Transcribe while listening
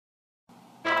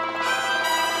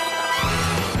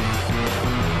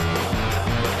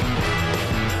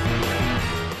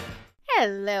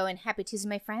Hello and happy Tuesday,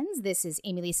 my friends. This is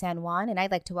Amy Lee San Juan, and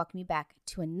I'd like to welcome you back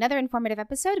to another informative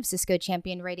episode of Cisco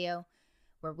Champion Radio,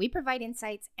 where we provide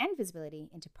insights and visibility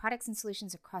into products and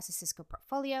solutions across the Cisco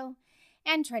portfolio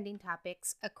and trending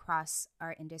topics across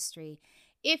our industry.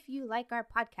 If you like our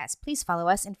podcast, please follow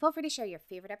us and feel free to share your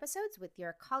favorite episodes with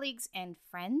your colleagues and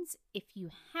friends. If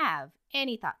you have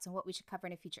any thoughts on what we should cover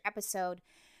in a future episode,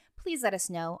 please let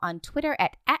us know on Twitter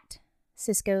at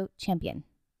Cisco Champion.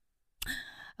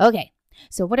 Okay,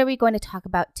 so what are we going to talk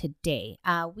about today?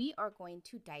 We are going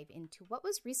to dive into what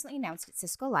was recently announced at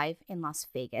Cisco Live in Las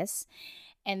Vegas,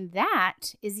 and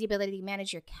that is the ability to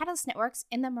manage your Catalyst networks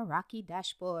in the Meraki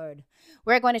dashboard.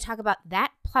 We're going to talk about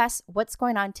that, plus what's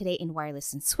going on today in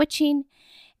wireless and switching,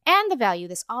 and the value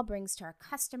this all brings to our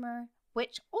customer,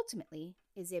 which ultimately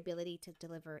is the ability to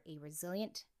deliver a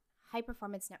resilient,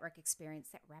 high-performance network experience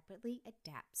that rapidly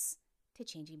adapts to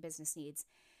changing business needs.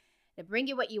 To bring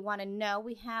you what you want to know,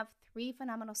 we have 3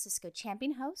 phenomenal Cisco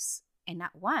champion hosts, and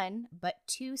not one, but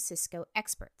 2 Cisco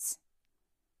experts.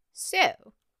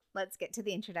 So, let's get to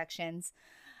the introductions.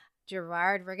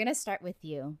 Gerard, we're going to start with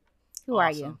you. Who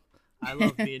are you? I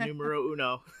love being numero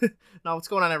uno. Now, what's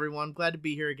going on, everyone? Glad to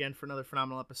be here again for another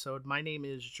phenomenal episode. My name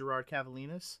is Gerard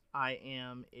Cavalinas. I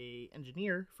am an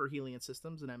engineer for Helion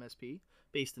Systems, an MSP,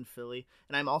 based in Philly.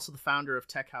 And I'm also the founder of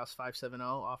Tech House 570,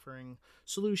 offering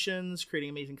solutions, creating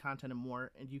amazing content, and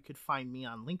more. And you could find me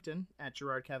on LinkedIn at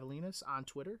Gerard Cavalinas, on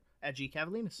Twitter at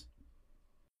GCavalinas.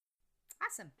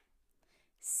 Awesome.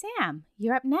 Sam,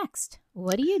 you're up next.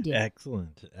 What do you do?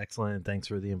 Excellent. Thanks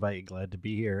for the invite. Glad to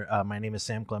be here. My name is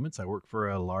Sam Clements. I work for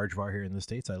a large VAR here in the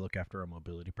States. I look after our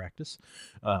mobility practice.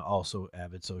 Also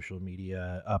avid social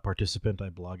media participant. I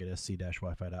blog at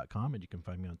sc-wifi.com, and you can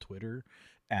find me on Twitter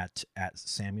at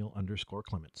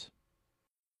Samuel_Clements.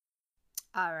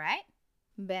 All right.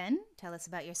 Ben, tell us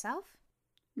about yourself.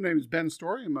 My name is Ben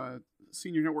Story. I'm a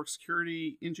senior network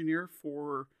security engineer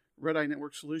for Red Eye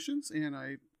Network Solutions, and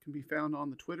I can be found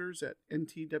on the Twitters at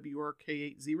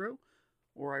NTWRK80,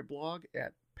 or I blog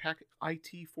at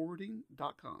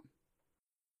packitforwarding.com.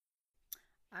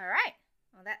 All right.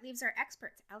 Well, that leaves our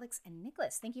experts, Alex and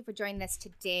Nicholas. Thank you for joining us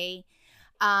today.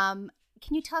 Can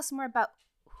you tell us more about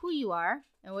who you are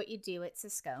and what you do at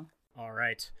Cisco? All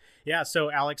right. Yeah,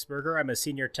 so Alex Berger. I'm a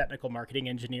senior technical marketing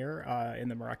engineer in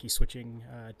the Meraki switching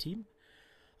team.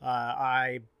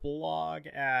 I blog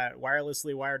at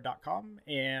wirelesslywired.com,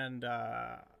 and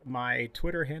my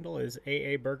Twitter handle is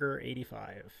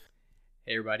AABurger85.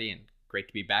 Hey, everybody, and great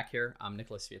to be back here. I'm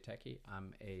Nicholas Viatecki.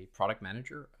 I'm a product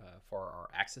manager for our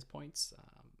access points.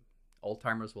 Old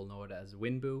timers will know it as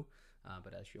Winboo,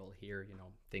 but as you'll hear,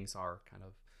 things are kind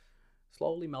of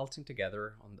slowly melting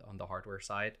together on the hardware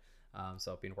side.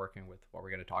 So I've been working with what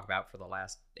we're going to talk about for the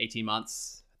last 18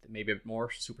 months, maybe a bit more.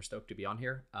 Super stoked to be on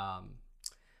here.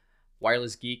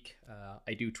 Wireless Geek,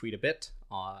 I do tweet a bit.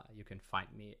 You can find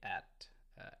me at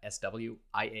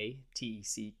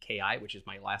SWIATECKI, which is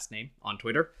my last name on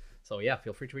Twitter. So yeah,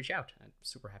 feel free to reach out. I'm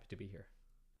super happy to be here.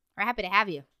 We're happy to have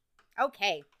you.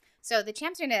 Okay, so the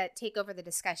champs are going to take over the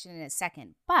discussion in a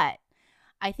second, but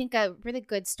I think a really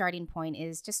good starting point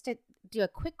is just to do a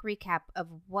quick recap of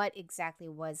what exactly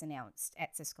was announced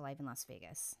at Cisco Live in Las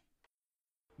Vegas.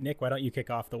 Nick, why don't you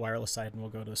kick off the wireless side and we'll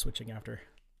go to the switching after?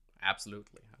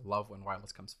 Absolutely. I love when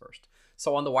wireless comes first.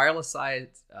 So on the wireless side,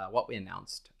 what we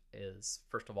announced is,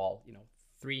 first of all,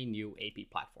 3 new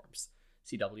AP platforms,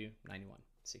 CW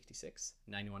 9166,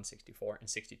 9164, and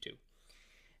 62.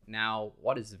 Now,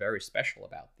 what is very special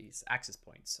about these access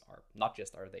points are not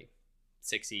just are they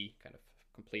 6E, kind of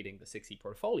completing the 6E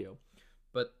portfolio,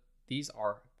 but these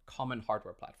are common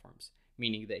hardware platforms,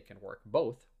 meaning they can work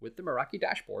both with the Meraki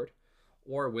dashboard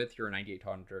or with your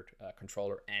 9800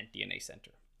 controller and DNA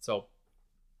center. So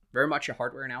very much a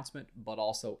hardware announcement, but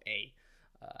also a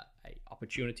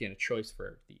opportunity and a choice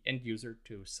for the end user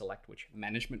to select which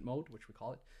management mode, which we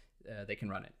call it, they can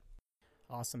run it.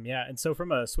 Awesome. Yeah. And so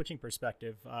from a switching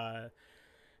perspective,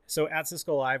 so at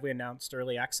Cisco Live, we announced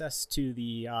early access to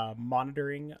the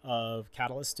monitoring of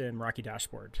Catalyst and Meraki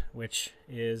dashboard, which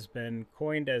has been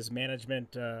coined as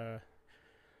management.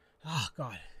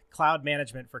 Cloud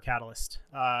management for Catalyst.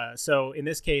 So in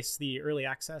this case, the early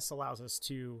access allows us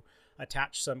to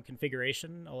attach some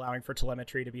configuration, allowing for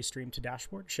telemetry to be streamed to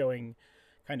dashboard, showing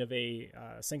kind of a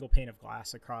single pane of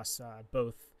glass across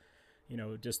both,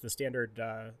 just the standard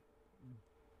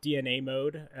DNA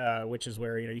mode, which is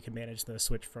where, you can manage the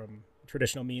switch from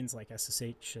traditional means like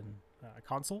SSH and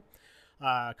console,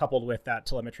 coupled with that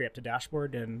telemetry up to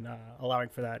dashboard and allowing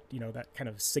for that, that kind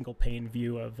of single pane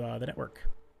view of the network.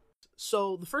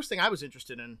 So the first thing I was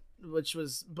interested in, which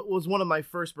was one of my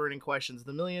first burning questions,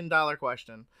 the $1 million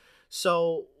question.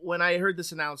 So when I heard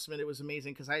this announcement, it was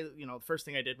amazing because the first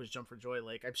thing I did was jump for joy.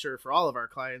 Like, I'm sure for all of our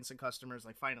clients and customers,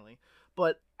 like, finally.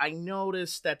 But I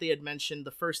noticed that they had mentioned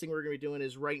the first thing we're going to be doing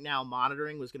is right now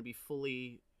monitoring was going to be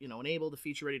fully, enabled, the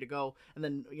feature ready to go. And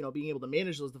then, being able to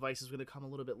manage those devices is going to come a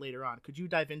little bit later on. Could you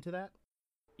dive into that?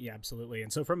 Yeah, absolutely.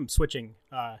 And so from switching,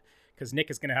 because Nick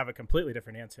is going to have a completely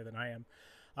different answer than I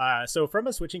am. So from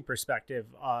a switching perspective,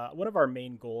 one of our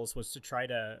main goals was to try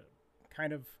to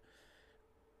kind of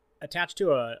attach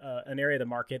to an area of the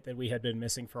market that we had been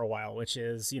missing for a while, which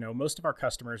is, most of our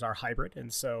customers are hybrid.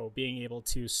 And so being able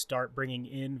to start bringing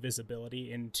in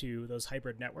visibility into those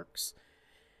hybrid networks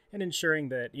and ensuring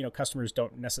that, customers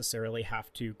don't necessarily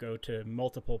have to go to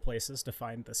multiple places to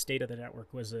find the state of the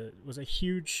network was a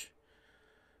huge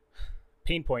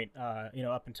pain point,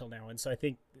 up until now. And so I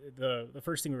think the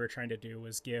first thing we were trying to do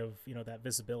was give, that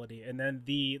visibility. And then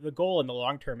the goal in the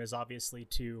long term is obviously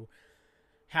to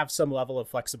have some level of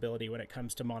flexibility when it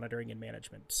comes to monitoring and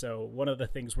management. So one of the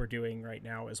things we're doing right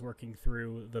now is working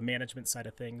through the management side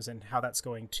of things and how that's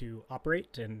going to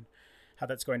operate and how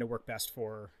that's going to work best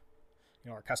for,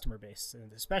 our customer base,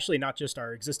 and especially not just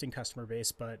our existing customer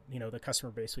base, but, the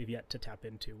customer base we've yet to tap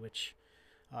into, which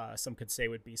some could say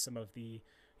would be some of the,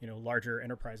 larger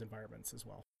enterprise environments as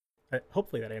well.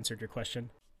 Hopefully that answered your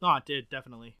question. No, it did,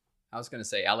 definitely. I was going to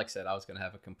say, Alex said I was going to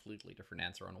have a completely different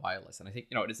answer on wireless. And I think,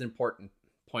 it is an important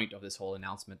point of this whole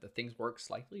announcement that things work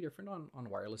slightly different on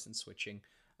wireless and switching.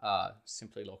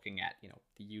 Simply looking at,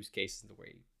 the use cases, the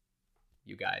way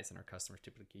you guys and our customers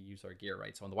typically use our gear,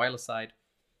 right? So on the wireless side,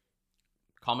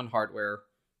 common hardware,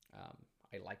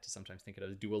 I like to sometimes think of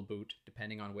it as dual boot,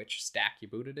 depending on which stack you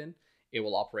boot it in. It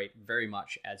will operate very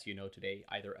much as today,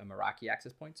 either a Meraki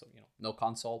access point, so no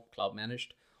console, cloud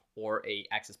managed, or a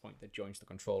access point that joins the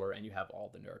controller and you have all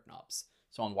the nerd knobs.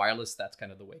 So on wireless, that's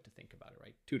kind of the way to think about it,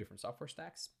 right? Two different software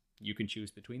stacks. You can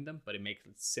choose between them, but it makes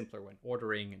it simpler when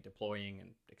ordering and deploying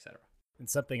and etc. And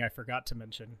something I forgot to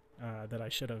mention that I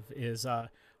should have is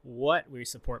what we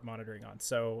support monitoring on.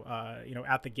 So,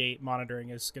 at the gate, monitoring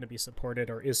is going to be supported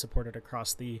or is supported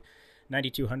across the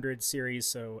 9200 series,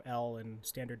 so L and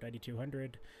standard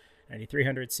 9200,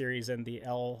 9300 series and the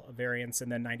L variants, and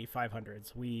then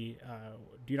 9500s. We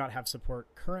do not have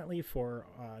support currently for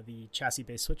the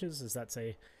chassis-based switches, as that's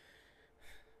a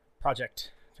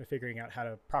project for figuring out how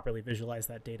to properly visualize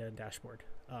that data in dashboard.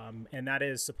 And that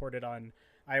is supported on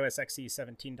iOS XE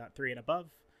 17.3 and above.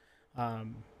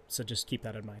 So just keep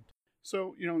that in mind.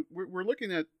 So, we're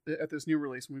looking at this new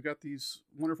release, and we've got these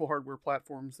wonderful hardware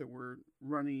platforms that we're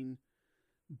running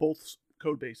both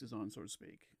code bases on, so to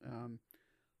speak.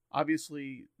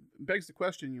 Obviously, begs the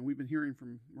question, we've been hearing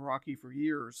from Meraki for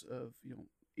years of,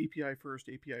 API first,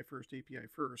 API first, API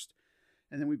first.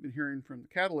 And then we've been hearing from the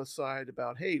Catalyst side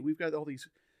about, hey, we've got all these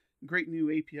great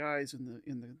new APIs in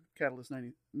the Catalyst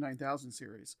 9000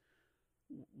 series.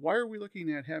 Why are we looking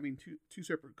at having two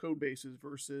separate code bases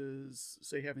versus,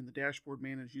 say, having the dashboard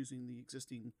managed using the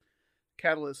existing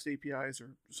Catalyst APIs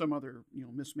or some other,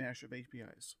 mismatch of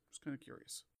APIs? Just kind of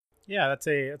curious. Yeah, that's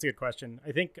a good question.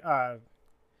 I think,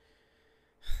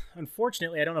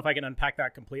 unfortunately, I don't know if I can unpack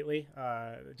that completely,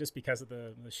 just because of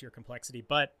the sheer complexity.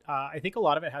 But I think a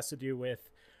lot of it has to do with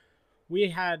we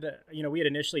had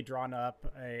initially drawn up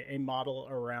a model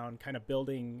around kind of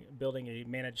building a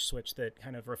managed switch that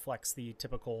kind of reflects the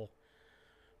typical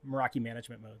Meraki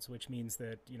management modes, which means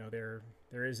that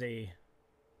there is a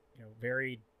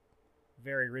very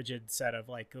very rigid set of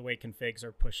like the way configs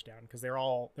are pushed down because they're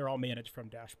all managed from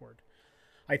dashboard.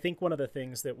 I think one of the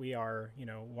things that we are,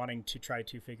 wanting to try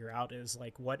to figure out is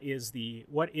like what is the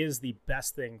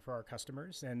best thing for our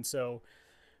customers. And so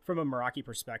from a Meraki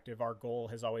perspective, our goal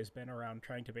has always been around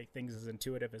trying to make things as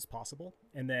intuitive as possible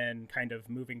and then kind of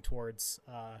moving towards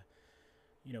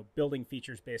building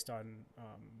features based on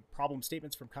problem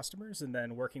statements from customers and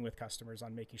then working with customers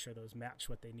on making sure those match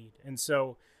what they need. And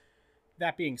so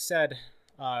that being said,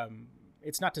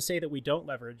 it's not to say that we don't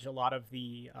leverage a lot of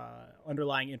the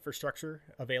underlying infrastructure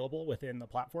available within the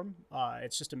platform.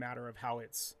 It's just a matter of how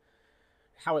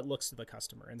it looks to the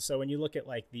customer. And so when you look at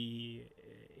like the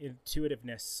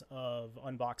intuitiveness of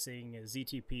unboxing a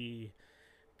ZTP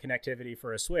connectivity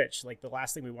for a switch, like the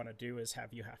last thing we want to do is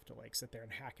have to like sit there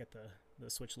and hack at the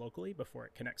switch locally before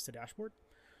it connects to dashboard.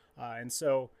 And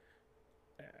so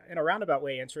in a roundabout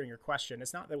way, answering your question,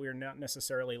 it's not that we're not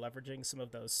necessarily leveraging some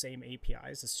of those same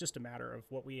APIs. It's just a matter of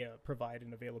what we provide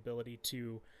in availability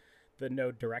to the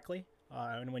node directly.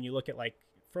 And when you look at like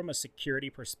from a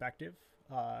security perspective,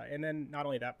 and then not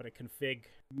only that, but a config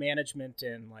management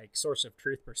and like source of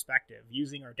truth perspective,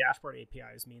 using our dashboard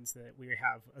APIs means that we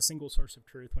have a single source of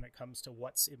truth when it comes to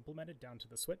what's implemented down to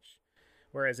the switch,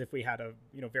 Whereas if we had a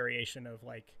variation of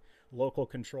like local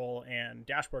control and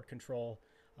dashboard control,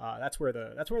 that's where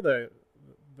the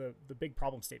big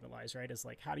problem statement lies, right? Is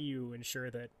like, how do you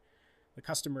ensure that the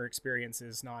customer experience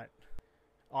is not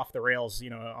off the rails,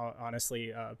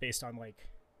 honestly, based on like,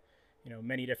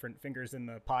 many different fingers in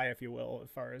the pie, if you will, as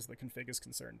far as the config is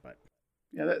concerned. But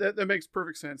yeah, that makes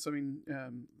perfect sense. I mean,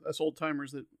 us old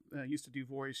timers that used to do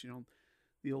voice,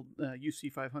 the old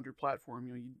UC 500 platform,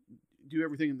 you do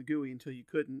everything in the GUI until you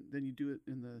couldn't, then you do it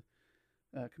in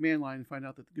the command line and find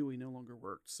out that the GUI no longer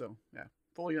worked. So yeah,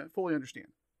 fully understand.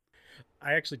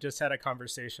 I actually just had a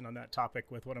conversation on that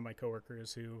topic with one of my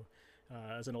coworkers who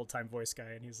is an old time voice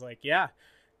guy, and he's like, yeah,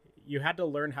 you had to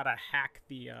learn how to hack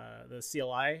the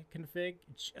CLI config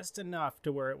just enough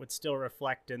to where it would still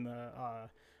reflect in the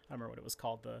I don't remember what it was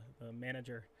called, the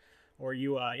manager, or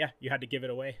you had to give it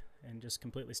away and just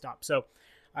completely stop. So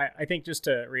I think, just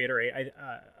to reiterate,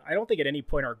 I don't think at any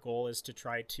point our goal is to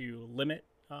try to limit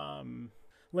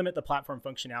the platform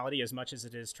functionality as much as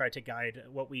it is try to guide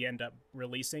what we end up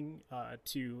releasing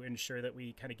to ensure that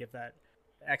we kind of give that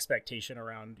expectation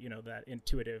around that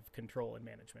intuitive control and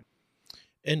management.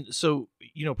 And so,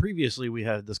 previously we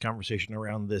had this conversation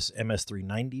around this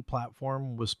MS390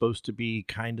 platform was supposed to be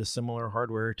kind of similar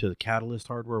hardware to the Catalyst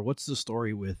hardware. What's the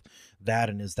story with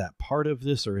that? And is that part of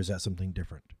this, or is that something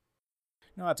different?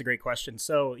 No, that's a great question.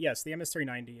 So yes, the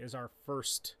MS390 is our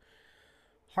first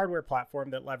hardware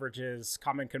platform that leverages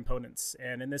common components.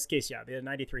 And in this case, the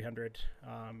 9300,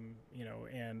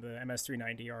 and the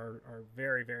MS390 are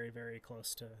very, very, very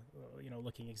close to,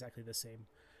 looking exactly the same.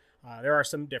 There are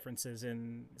some differences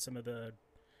in some of the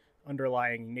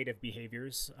underlying native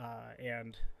behaviors,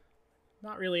 and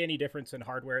not really any difference in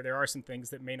hardware. There are some things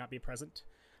that may not be present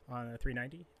on the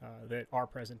 390 that are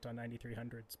present on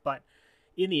 9300s. But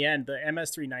in the end, the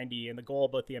MS390 and the goal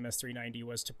about the MS390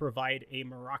 was to provide a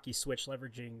Meraki switch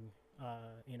leveraging,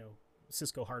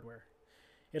 Cisco hardware.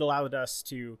 It allowed us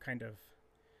to kind of,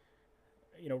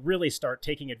 really start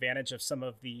taking advantage of some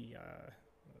of the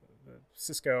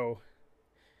Cisco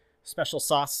special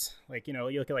sauce, like, you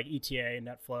look at like ETA,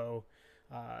 NetFlow,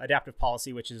 adaptive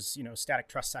policy, which is, static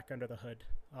trust sec under the hood.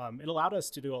 It allowed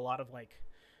us to do a lot of like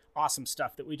awesome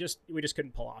stuff that we just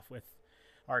couldn't pull off with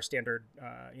our standard,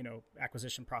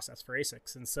 acquisition process for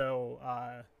ASICs. And so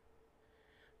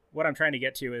what I'm trying to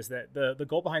get to is that the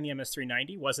goal behind the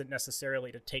MS390 wasn't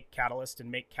necessarily to take Catalyst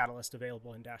and make Catalyst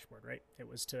available in dashboard, right? It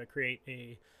was to create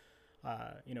a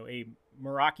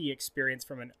Meraki experience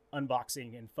from an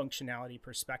unboxing and functionality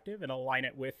perspective and align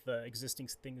it with the existing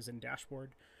things in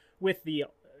dashboard with the,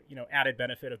 added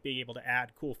benefit of being able to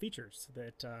add cool features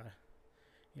that,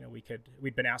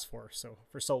 we'd been asked for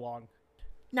so long.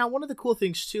 Now, one of the cool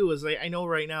things too is I know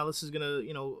right now this is gonna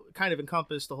kind of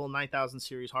encompass the whole 9000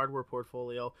 series hardware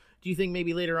portfolio. Do you think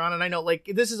maybe later on, and I know like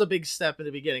this is a big step in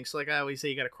the beginning, so like I always say,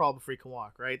 you got to crawl before you can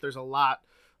walk, right? There's a lot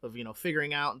of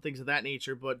figuring out and things of that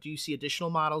nature, but do you see additional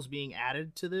models being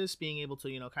added to this, being able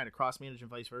to kind of cross manage and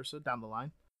vice versa down the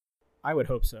line? I would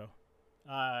hope so.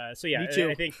 So yeah, Me too.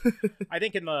 I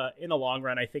think in the long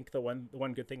run, I think the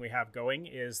one good thing we have going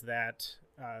is that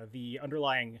the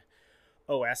underlying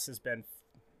OS has been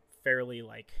fairly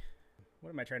what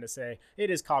am I trying to say? It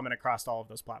is common across all of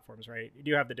those platforms, right? You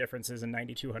do have the differences in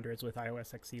 9200s with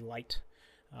iOS XE Lite,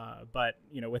 but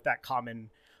with that common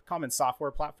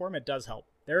software platform, it does help.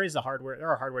 There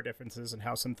are hardware differences in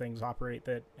how some things operate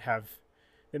that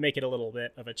make it a little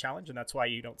bit of a challenge, and that's why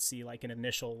you don't see like an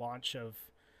initial launch of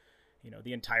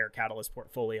the entire Catalyst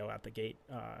portfolio at the gate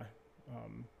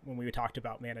when we talked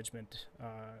about management,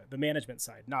 the management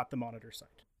side, not the monitor side.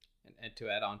 And to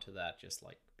add on to that, just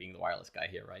like being the wireless guy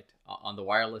here, right? On the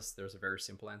wireless, there's a very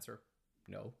simple answer: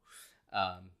 no.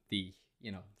 The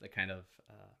kind of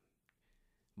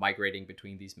migrating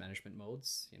between these management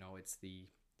modes, it's the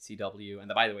CW,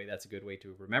 and by the way, that's a good way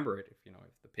to remember it. If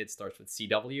the PID starts with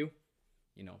CW,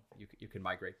 you can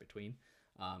migrate between.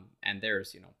 And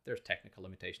there's technical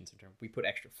limitations in terms. We put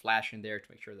extra flash in there to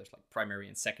make sure there's like primary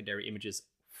and secondary images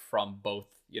from both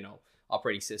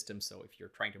operating systems. So if you're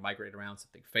trying to migrate around,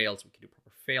 something fails, we can do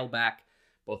proper failback.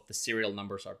 Both the serial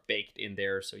numbers are baked in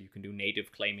there, so you can do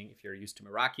native claiming. If you're used to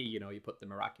Meraki, you put the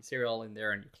Meraki serial in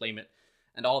there and you claim it,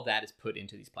 and all of that is put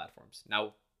into these platforms.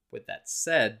 Now, with that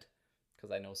said,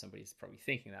 because I know somebody's probably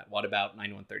thinking that, what about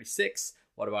 9136?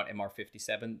 What about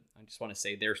MR57? I just want to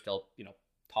say they're still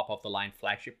top of the line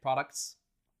flagship products.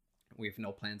 We have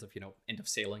no plans of end of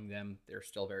sailing them. They're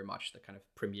still very much the kind of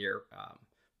premier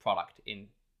product in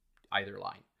either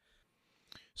line.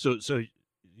 So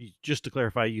just to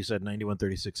clarify, you said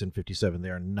 9136 and 57, they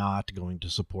are not going to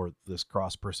support this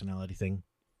cross personality thing?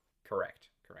 Correct.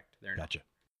 They're Gotcha.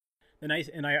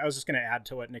 I was just going to add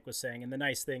to what Nick was saying. And the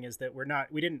nice thing is that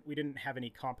we didn't have any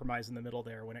compromise in the middle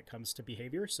there when it comes to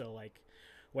behavior. So like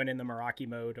when in the Meraki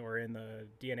mode or in the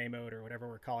DNA mode or whatever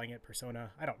we're calling it,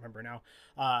 persona, I don't remember now.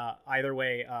 Either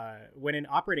way, when in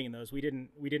operating in those, we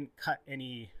didn't cut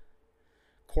any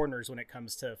corners when it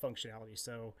comes to functionality.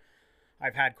 So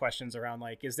I've had questions around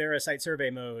like, is there a site survey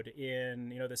mode in,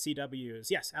 the CWs?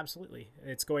 Yes, absolutely.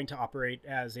 It's going to operate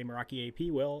as a Meraki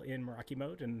AP will in Meraki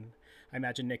mode. And I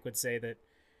imagine Nick would say that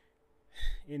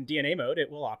in DNA mode,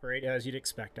 it will operate as you'd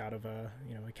expect out of a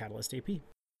Catalyst AP.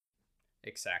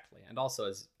 Exactly. And also,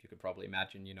 as you could probably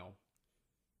imagine,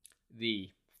 the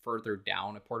further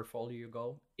down a portfolio you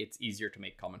go, it's easier to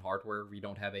make common hardware. We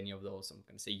don't have any of those, I'm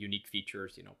going to say, unique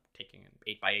features, taking an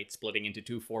 8x8, splitting into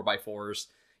two 4x4s,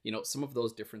 some of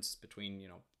those differences between,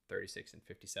 36 and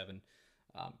 57,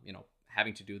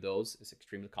 having to do those is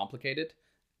extremely complicated.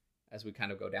 As we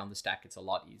kind of go down the stack, it's a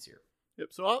lot easier. Yep.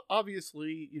 So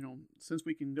obviously, since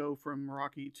we can go from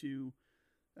Meraki to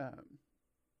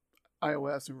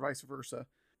iOS and vice versa,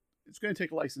 it's going to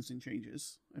take licensing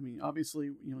changes. I mean, obviously,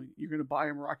 you're going to buy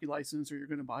a Meraki license or you're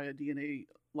going to buy a DNA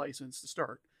license to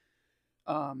start.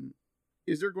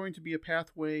 Is there going to be a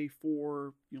pathway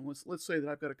for, let's say that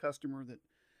I've got a customer that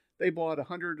they bought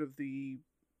 100 of the,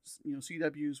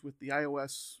 CWs with the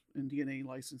iOS and DNA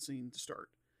licensing to start.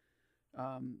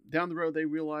 Down the road, they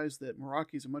realize that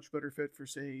Meraki is a much better fit for,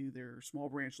 say, their small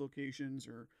branch locations,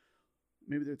 or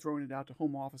maybe they're throwing it out to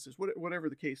home offices, whatever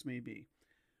the case may be.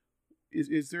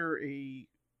 Is there a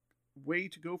way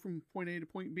to go from point A to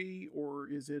point B, or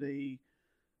is it a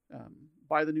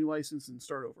buy the new license and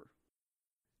start over?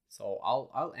 So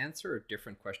I'll answer a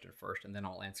different question first, and then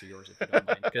I'll answer yours if you don't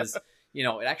mind, because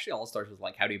it actually all starts with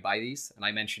like, how do you buy these? And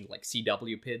I mentioned like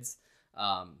CW PIDs.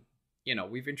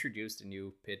 We've introduced a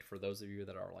new PID for those of you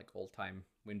that are like old time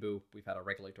Winboo. We've had our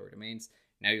regulatory domains.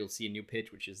 Now you'll see a new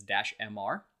PID, which is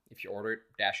 -MR. If you order it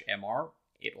 -MR,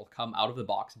 it will come out of the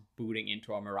box booting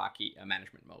into a Meraki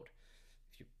management mode.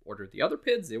 If you order the other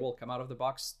PIDs, it will come out of the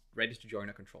box ready to join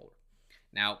a controller.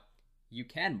 Now, you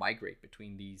can migrate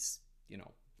between these,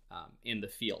 in the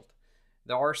field.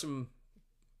 There are some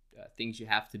things you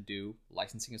have to do.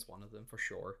 Licensing is one of them for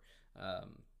sure.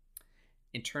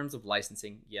 In terms of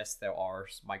licensing, yes, there are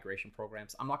migration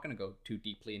programs. I'm not going to go too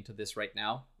deeply into this right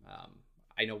now.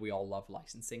 I know we all love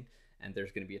licensing, and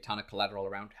there's going to be a ton of collateral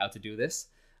around how to do this.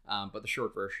 But the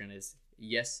short version is,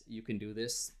 yes, you can do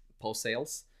this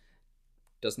post-sales.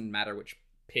 Doesn't matter which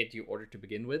PID you order to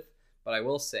begin with. But I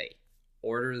will say,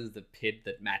 order the PID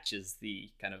that matches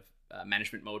the kind of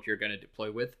management mode you're going to deploy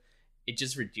with. It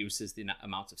just reduces the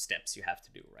amounts of steps you have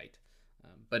to do, right?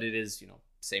 But it is,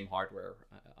 same hardware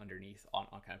underneath on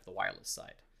kind of the wireless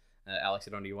side. Alex,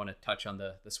 I don't know, you want to touch on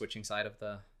the switching side of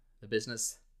the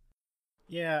business?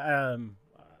 Yeah,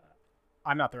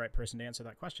 I'm not the right person to answer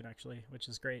that question, actually, which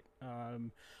is great.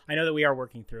 I know that we are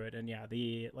working through it, and yeah,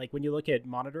 when you look at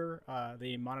monitor,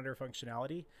 the monitor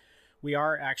functionality, we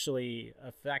are actually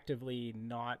effectively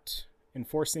not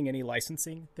enforcing any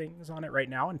licensing things on it right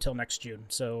now until next June.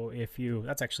 So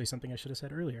that's actually something I should have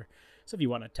said earlier. So if you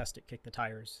want to test it, kick the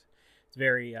tires, it's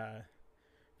very,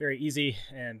 very easy,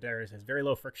 and there's very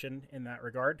low friction in that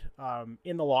regard.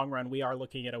 In the long run, we are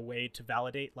looking at a way to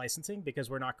validate licensing, because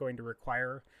we're not going to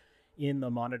require in the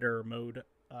monitor mode,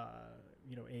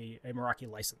 a Meraki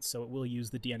license. So it will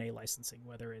use the DNA licensing,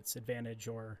 whether it's Advantage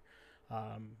or,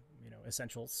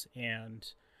 Essentials,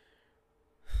 and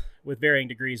with varying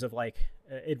degrees of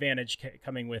Advantage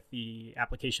coming with the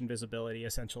application visibility.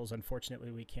 Essentials,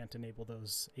 unfortunately, we can't enable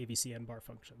those AVCN bar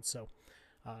functions. So,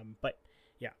 but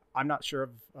yeah, I'm not sure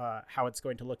of how it's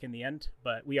going to look in the end,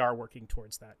 but we are working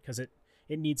towards that, because it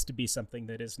needs to be something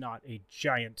that is not a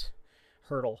giant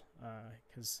hurdle,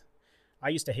 because I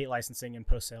used to hate licensing in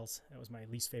post-sales. That was my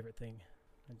least favorite thing.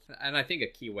 And I think a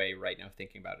key way right now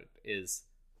thinking about it is,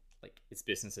 it's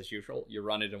business as usual. You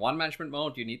run it in one management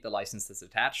mode, you need the license that's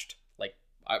attached,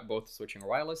 both switching or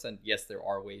wireless, and yes, there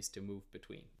are ways to move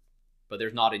between. But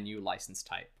there's not a new license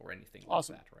type or anything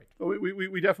awesome. Like that, right? Well,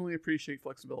 we definitely appreciate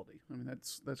flexibility. I mean,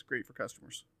 that's great for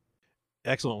customers.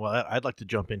 Excellent. Well, I'd like to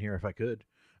jump in here if I could.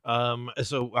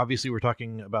 So obviously we're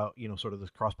talking about, sort of the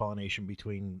cross-pollination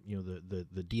between,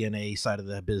 the DNA side of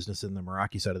the business and the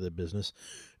Meraki side of the business.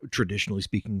 Traditionally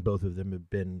speaking, both of them have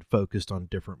been focused on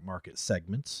different market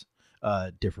segments,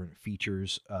 different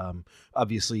features.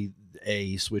 Obviously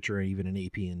a switcher, even an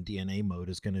AP and DNA mode,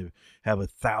 is going to have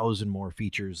 1,000 more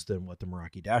features than what the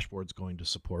Meraki dashboard is going to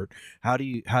support. How do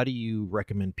you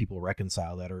recommend people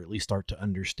reconcile that, or at least start to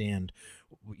understand,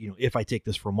 if I take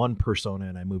this from one persona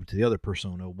and I move to the other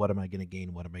persona, what am I going to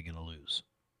gain? What am I going to lose?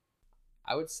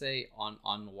 I would say on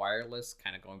wireless,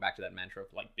 kind of going back to that mantra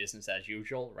of like business as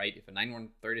usual, right? If a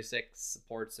 9136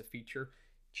 supports a feature,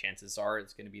 chances are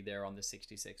it's going to be there on the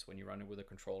 66 when you run it with a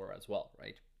controller as well,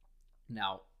 right?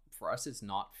 Now, for us, it's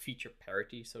not feature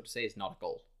parity, so to say, it's not a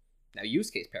goal. Now,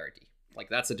 use case parity, like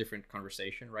that's a different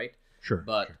conversation, right? Sure.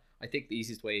 But sure. I think the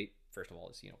easiest way, first of all,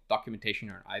 is, documentation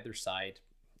on either side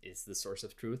is the source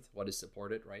of truth, what is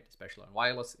supported, right? Especially on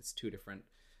wireless, it's two different,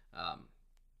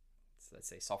 let's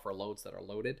say, software loads that are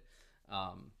loaded.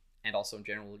 And also in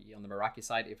general, on the Meraki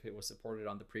side, if it was supported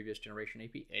on the previous generation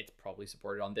AP, it's probably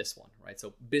supported on this one, right?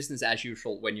 So business as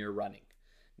usual when you're running.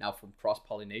 Now, from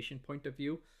cross-pollination point of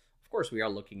view, of course, we are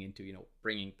looking into,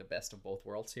 bringing the best of both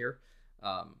worlds here.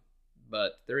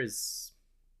 But there is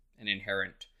an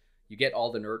inherent, you get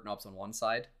all the nerd knobs on one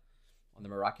side. On the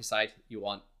Meraki side, you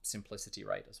want simplicity,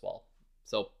 right, as well.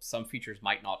 So some features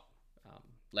might not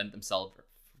lend themselves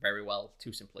very well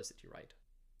to simplicity, right?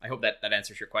 I hope that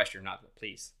answers your question or not, but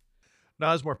please. No,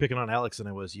 I was more picking on Alex than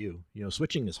I was you.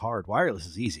 Switching is hard. Wireless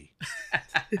is easy.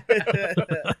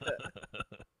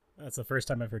 That's the first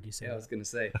time I've heard you say that. I was going to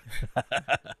say.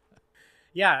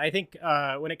 Yeah, I think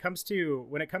when it comes to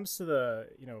the,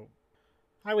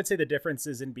 I would say the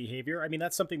differences in behavior. I mean,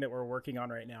 that's something that we're working on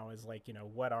right now is like,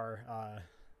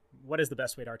 what is the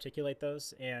best way to articulate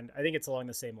those? And I think it's along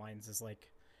the same lines as like,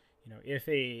 if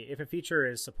a feature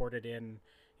is supported in,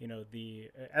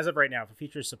 as of right now, if a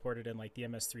feature is supported in like the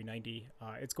MS390,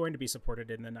 it's going to be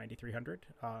supported in the 9300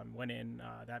 when in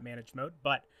that managed mode.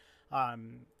 But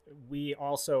we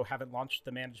also haven't launched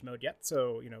the managed mode yet.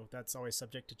 So, that's always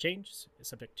subject to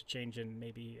change in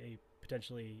maybe a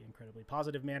potentially incredibly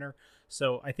positive manner.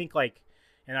 So I think and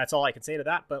that's all I can say to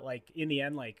that. But like in the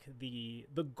end, like the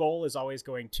goal is always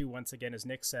going to, once again, as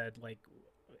Nick said, like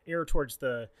err towards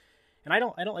and I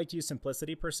don't like to use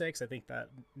simplicity per se, because I think that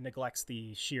neglects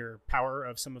the sheer power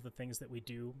of some of the things that we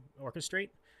do orchestrate.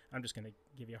 I'm just going to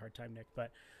give you a hard time, Nick.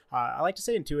 But I like to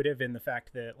say intuitive in the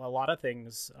fact that a lot of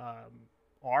things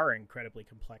are incredibly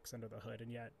complex under the hood.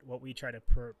 And yet what we try to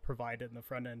provide in the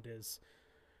front end is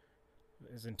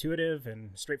intuitive and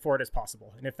straightforward as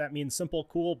possible. And if that means simple,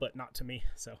 cool, but not to me.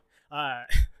 So but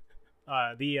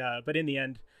in the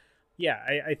end, yeah,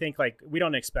 I think like we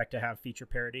don't expect to have feature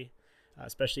parity.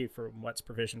 Especially for what's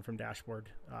provisioned from dashboard.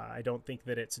 I don't think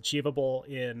that it's achievable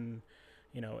in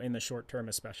the short term,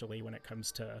 especially when it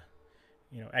comes to,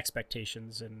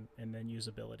 expectations and then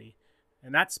usability.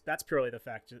 And that's purely the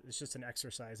fact. It's just an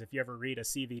exercise. If you ever read a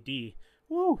CVD,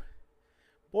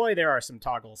 boy, there are some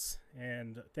toggles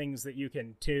and things that you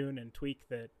can tune and tweak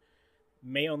that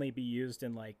may only be used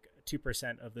in like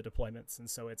 2% of the deployments. And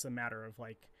so it's a matter of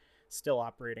like still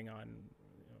operating on,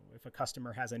 if a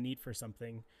customer has a need for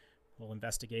something, we'll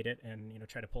investigate it and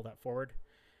try to pull that forward.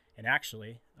 And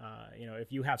actually,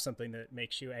 if you have something that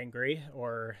makes you angry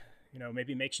or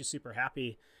maybe makes you super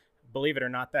happy, believe it or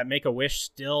not, that Make-A-Wish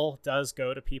still does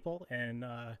go to people, and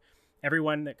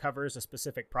everyone that covers a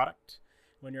specific product,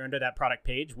 when you're under that product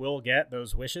page, will get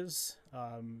those wishes,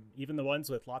 even the ones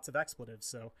with lots of expletives.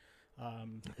 So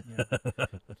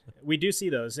we do see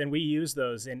those, and we use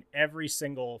those in every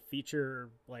single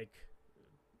feature. Like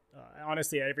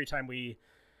honestly, every time we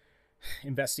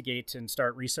investigate and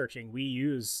start researching,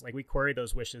 we query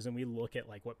those wishes and we look at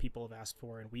like what people have asked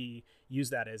for, and we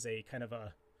use that as a kind of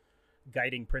a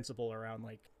guiding principle around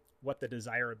like what the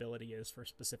desirability is for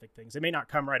specific things. It may not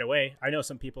come right away. I know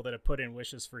some people that have put in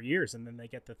wishes for years and then they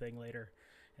get the thing later,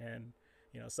 and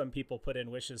some people put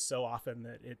in wishes so often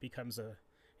that it becomes a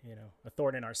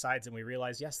thorn in our sides, and we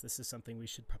realize, yes, this is something we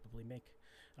should probably make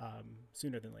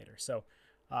sooner than later. So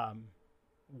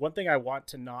one thing I want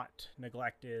to not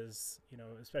neglect is,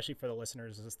 especially for the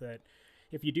listeners, is that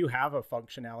if you do have a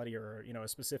functionality or, a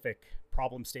specific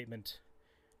problem statement,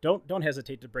 don't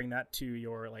hesitate to bring that to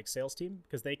your like sales team,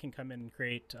 because they can come in and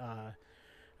create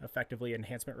effectively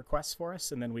enhancement requests for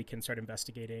us. And then we can start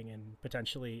investigating and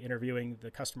potentially interviewing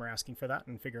the customer asking for that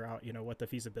and figure out, what the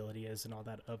feasibility is and all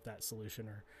that of that solution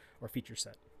or feature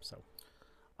set. So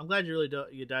I'm glad you really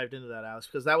you dived into that, Alex,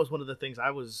 because that was one of the things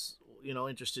I was,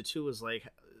 interested too, is like,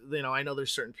 I know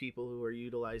there's certain people who are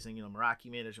utilizing,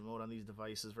 Meraki management mode on these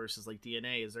devices versus like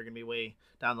DNA. Is there going to be a way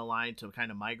down the line to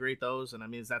kind of migrate those? And I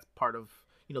mean, is that part of,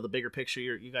 the bigger picture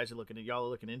you guys are y'all are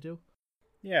looking into?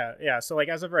 Yeah. So like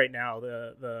as of right now,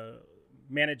 the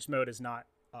managed mode is not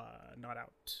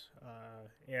out.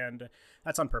 And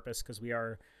that's on purpose, because we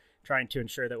are trying to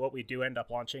ensure that what we do end up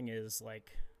launching is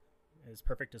like as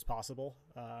perfect as possible.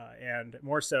 And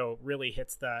more so really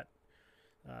hits that,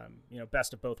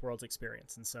 best of both worlds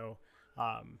experience. And so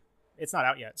it's not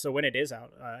out yet. So when it is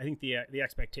out, I think the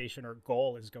expectation or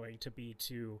goal is going to be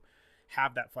to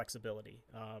have that flexibility.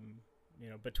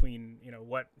 between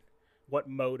what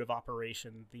mode of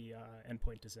operation the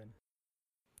endpoint is in.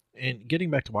 And getting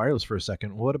back to wireless for a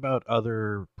second, what about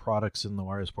other products in the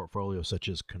wireless portfolio, such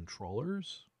as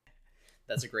controllers?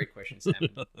 That's a great question, Sam.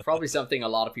 Probably something a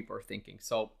lot of people are thinking.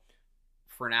 So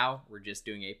for now, we're just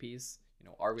doing APs.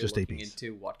 Are we Just looking APs.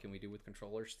 into what can we do with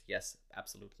controllers? Yes,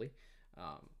 absolutely.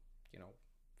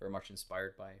 Very much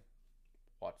inspired by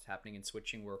what's happening in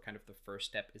switching, where kind of the first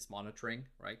step is monitoring,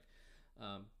 right?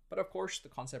 But of course, the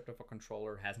concept of a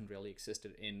controller hasn't really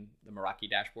existed in the Meraki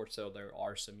dashboard, so there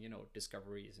are some,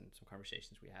 discoveries and some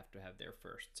conversations we have to have there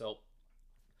first. So,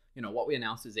 what we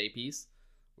announced is APs.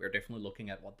 We're definitely looking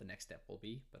at what the next step will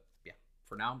be, but yeah,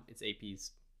 for now, it's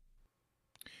APs.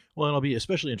 Well, and I'll be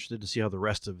especially interested to see how the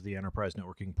rest of the enterprise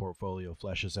networking portfolio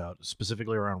fleshes out,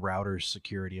 specifically around routers,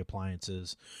 security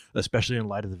appliances, especially in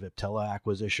light of the Viptela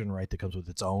acquisition, right? That comes with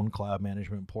its own cloud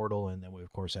management portal. And then we,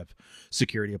 of course, have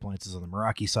security appliances on the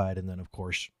Meraki side. And then, of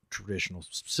course, traditional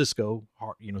Cisco,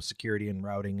 security and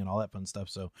routing and all that fun stuff.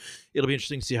 So it'll be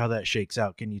interesting to see how that shakes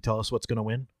out. Can you tell us what's going to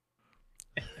win?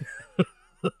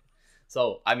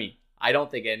 So, I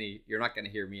don't think you're not going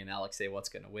to hear me and Alex say what's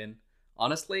going to win.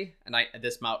 Honestly, and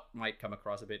this might come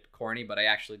across a bit corny, but I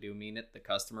actually do mean it. The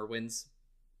customer wins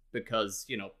because,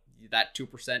 that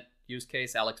 2% use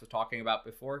case Alex was talking about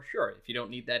before. Sure, if you don't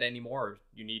need that anymore, or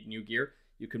you need new gear,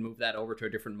 you can move that over to a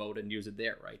different mode and use it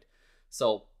there, right?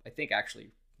 So I think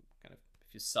actually, kind of,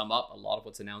 if you sum up, a lot of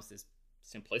what's announced is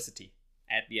simplicity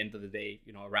at the end of the day,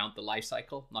 around the life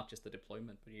cycle, not just the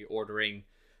deployment, but you're ordering,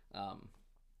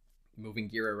 moving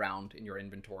gear around in your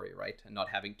inventory, right? And not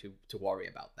having to worry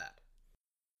about that.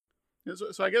 Yeah,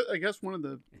 so I guess one of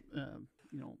the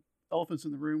elephants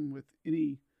in the room with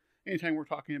anytime we're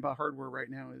talking about hardware right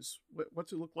now is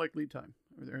what's it look like lead time?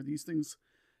 Are these things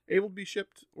able to be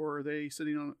shipped, or are they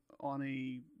sitting on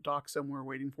a dock somewhere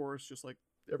waiting for us, just like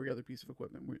every other piece of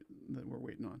equipment that we're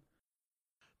waiting on?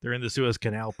 They're in the Suez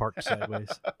Canal parked sideways.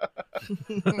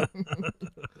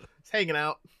 It's hanging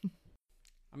out.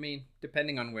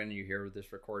 Depending on when you hear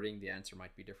this recording, the answer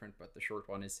might be different, but the short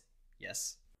one is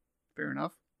yes. Fair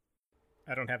enough.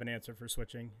 I don't have an answer for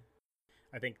switching.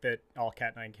 I think that all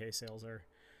Cat 9K sales are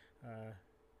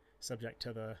subject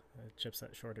to the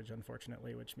chipset shortage,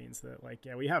 unfortunately, which means that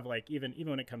we have even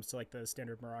when it comes to the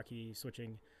standard Meraki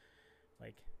switching,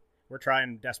 we're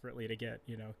trying desperately to get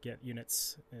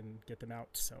units and get them out.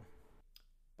 So,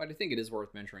 but I think it is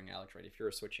worth mentioning, Alex, right? If you're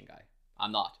a switching guy,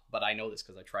 I'm not, but I know this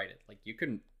because I tried it. You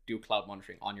can do cloud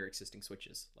monitoring on your existing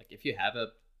switches. If you have a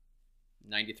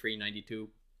 93, 92.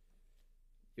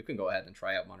 You can go ahead and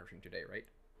try out monitoring today, right?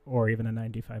 Or even a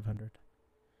 9500,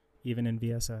 even in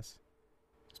VSS.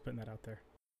 Just putting that out there.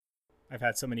 I've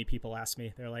had so many people ask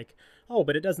me, they're like, "Oh,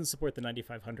 but it doesn't support the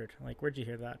 9500." I'm like, where'd you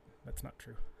hear that? That's not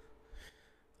true.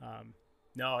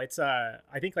 No, it's I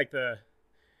think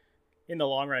in the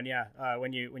long run, yeah.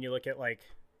 When you look at I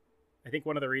think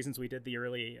one of the reasons we did the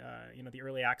early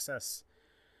access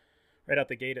right out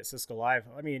the gate at Cisco Live.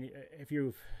 If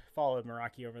you've followed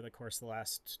Meraki over the course of the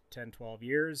last 10, 12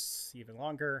 years, even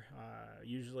longer,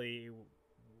 usually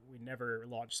we never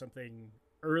launch something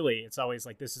early. It's always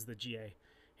this is the GA,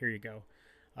 here you go.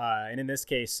 And in this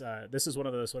case, this is one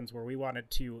of those ones where we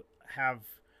wanted to have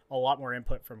a lot more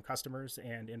input from customers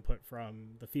and input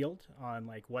from the field on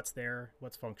what's there,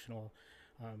 what's functional,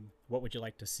 what would you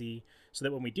like to see, so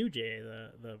that when we do GA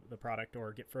the product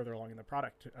or get further along in the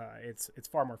product, it's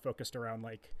far more focused around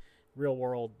real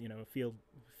world,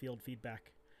 field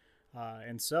feedback.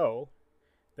 And so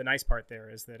the nice part there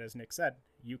is that, as Nick said,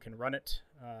 you can run it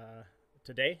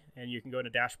today, and you can go to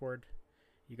dashboard,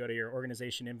 you go to your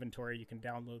organization inventory, you can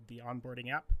download the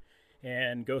onboarding app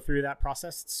and go through that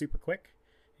process. It's super quick,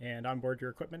 and onboard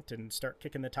your equipment and start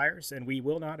kicking the tires. And we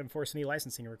will not enforce any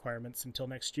licensing requirements until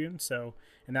next June.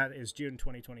 And that is June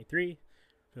 2023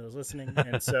 for those listening.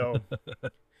 And so I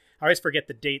always forget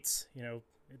the dates.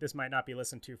 This might not be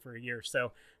listened to for a year,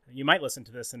 so you might listen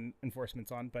to this and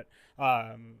enforcement's on. But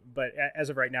as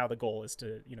of right now, the goal is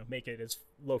to make it as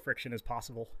low friction as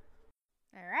possible.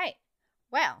 All right.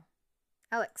 Well,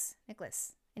 Alex,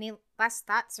 Nicholas, any last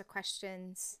thoughts or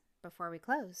questions before we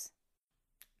close?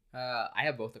 I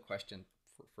have both a question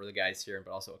for the guys here,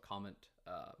 but also a comment.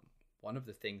 One of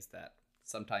the things that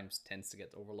sometimes tends to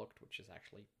get overlooked, which is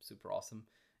actually super awesome,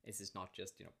 is it's not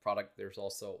just product. There's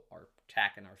also our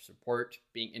tech and our support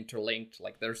being interlinked.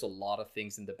 There's a lot of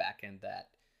things in the back end that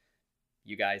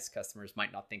you guys, customers,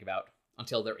 might not think about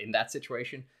until they're in that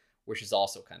situation, which is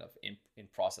also kind of in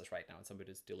process right now, and somebody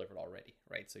is delivered already,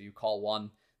 right? So you call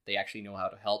one, they actually know how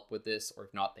to help with this, or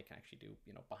if not, they can actually do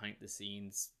behind the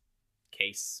scenes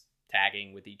case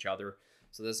tagging with each other.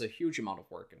 So there's a huge amount of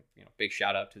work, and big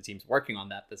shout out to the teams working on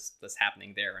that. That's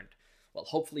happening there, and well,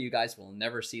 hopefully you guys will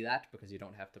never see that because you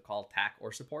don't have to call TAC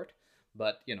or support.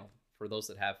 But for those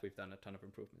that have, we've done a ton of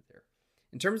improvement there.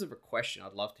 In terms of a question,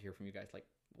 I'd love to hear from you guys. Like,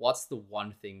 what's the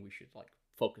one thing we should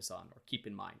focus on or keep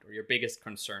in mind, or your biggest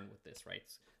concern with this, right?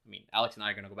 I mean, Alex and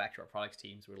I are going to go back to our products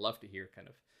teams. We'd love to hear kind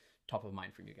of top of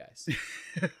mind from you guys.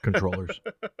 Controllers.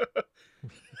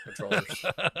 Controllers.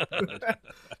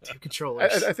 Two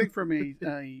controllers. I think from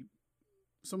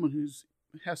someone who's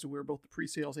has to wear both the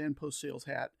pre-sales and post-sales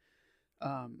hat,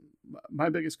 my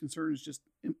biggest concern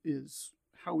is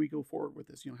how we go forward with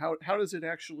this. How does it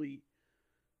actually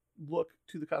look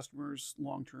to the customers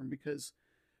long term? Because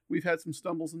we've had some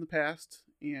stumbles in the past,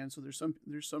 and so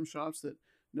there's some shops that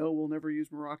no, we'll never use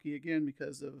Meraki again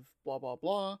because of blah blah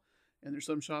blah, and there's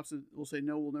some shops that will say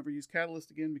no, we'll never use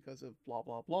Catalyst again because of blah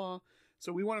blah blah.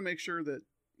 So we want to make sure that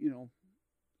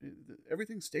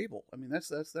everything's stable. I mean, that's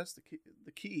the key.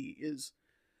 The key is,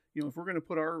 if we're going to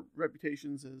put our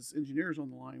reputations as engineers on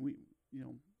the line, we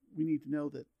need to know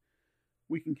that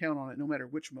we can count on it no matter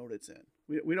which mode it's in.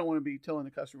 We don't want to be telling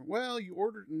the customer, well, you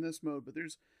ordered in this mode, but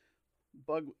there's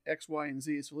bug X, Y, and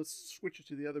Z, so let's switch it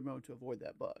to the other mode to avoid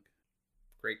that bug.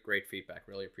 Great feedback.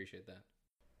 Really appreciate that.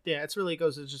 Yeah, it's really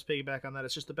goes to just piggyback on that.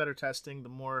 It's just the better testing, the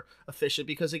more efficient.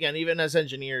 Because again, even as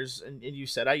engineers, and you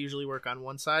said I usually work on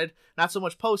one side, not so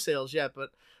much post sales yet,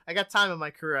 but I got time in my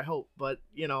career, I hope. But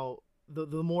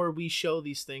the more we show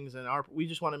these things, and we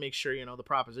just want to make sure the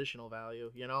propositional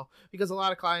value, because a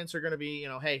lot of clients are going to be,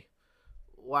 hey,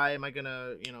 why am I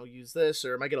gonna use this,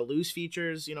 or am I gonna lose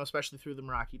features, especially through the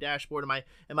Meraki dashboard?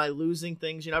 Am I losing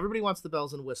things? Everybody wants the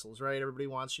bells and whistles, right? Everybody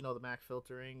wants the MAC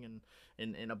filtering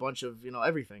and a bunch of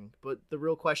everything. But the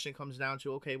real question comes down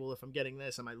to, okay, well, if I'm getting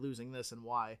this, am I losing this, and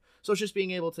why? So it's just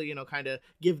being able to kind of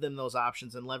give them those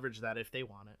options and leverage that if they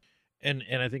want it. And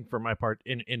I think for my part,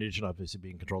 in addition, obviously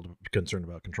being concerned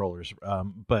about controllers,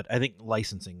 but I think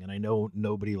licensing, and I know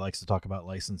nobody likes to talk about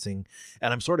licensing,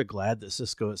 and I'm sort of glad that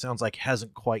Cisco, it sounds like,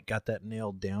 hasn't quite got that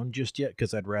nailed down just yet,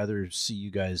 because I'd rather see you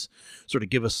guys sort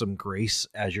of give us some grace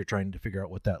as you're trying to figure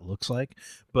out what that looks like.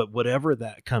 But whatever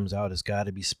that comes out has got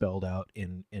to be spelled out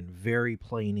in very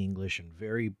plain English and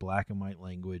very black and white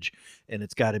language, and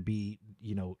it's got to be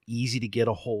easy to get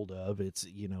a hold of. It's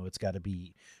it's got to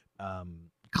be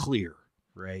clear,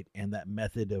 right? And that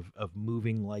method of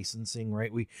moving licensing,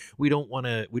 right? We don't want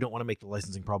to make the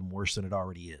licensing problem worse than it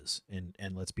already is.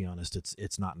 And let's be honest,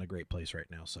 it's not in a great place right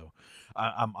now. So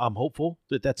I'm hopeful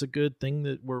that that's a good thing,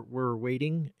 that we're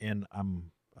waiting, and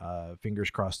I'm fingers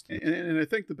crossed. And I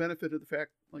think the benefit of the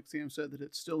fact, like Sam said, that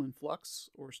it's still in flux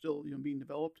or still being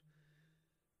developed.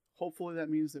 Hopefully that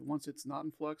means that once it's not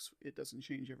in flux, it doesn't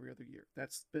change every other year.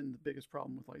 That's been the biggest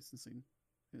problem with licensing,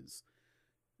 is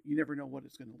you never know what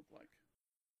it's going to look like.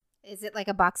 Is it like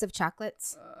a box of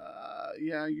chocolates?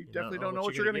 Yeah, you definitely don't know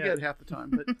what you're going to get half the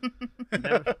time.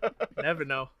 But never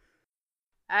know.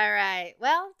 All right.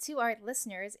 Well, to our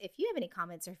listeners, if you have any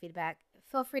comments or feedback,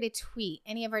 feel free to tweet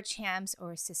any of our CHAMs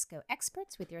or Cisco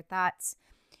experts with your thoughts.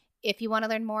 If you want to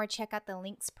learn more, check out the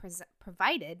links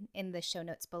provided in the show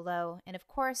notes below. And of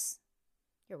course,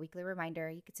 your weekly reminder,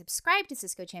 you can subscribe to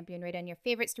Cisco Champion Radio on your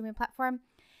favorite streaming platform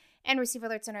and receive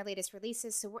alerts on our latest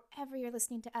releases. So wherever you're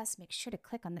listening to us, make sure to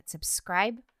click on that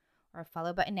subscribe or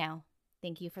follow button now.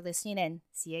 Thank you for listening in.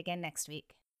 See you again next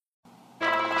week.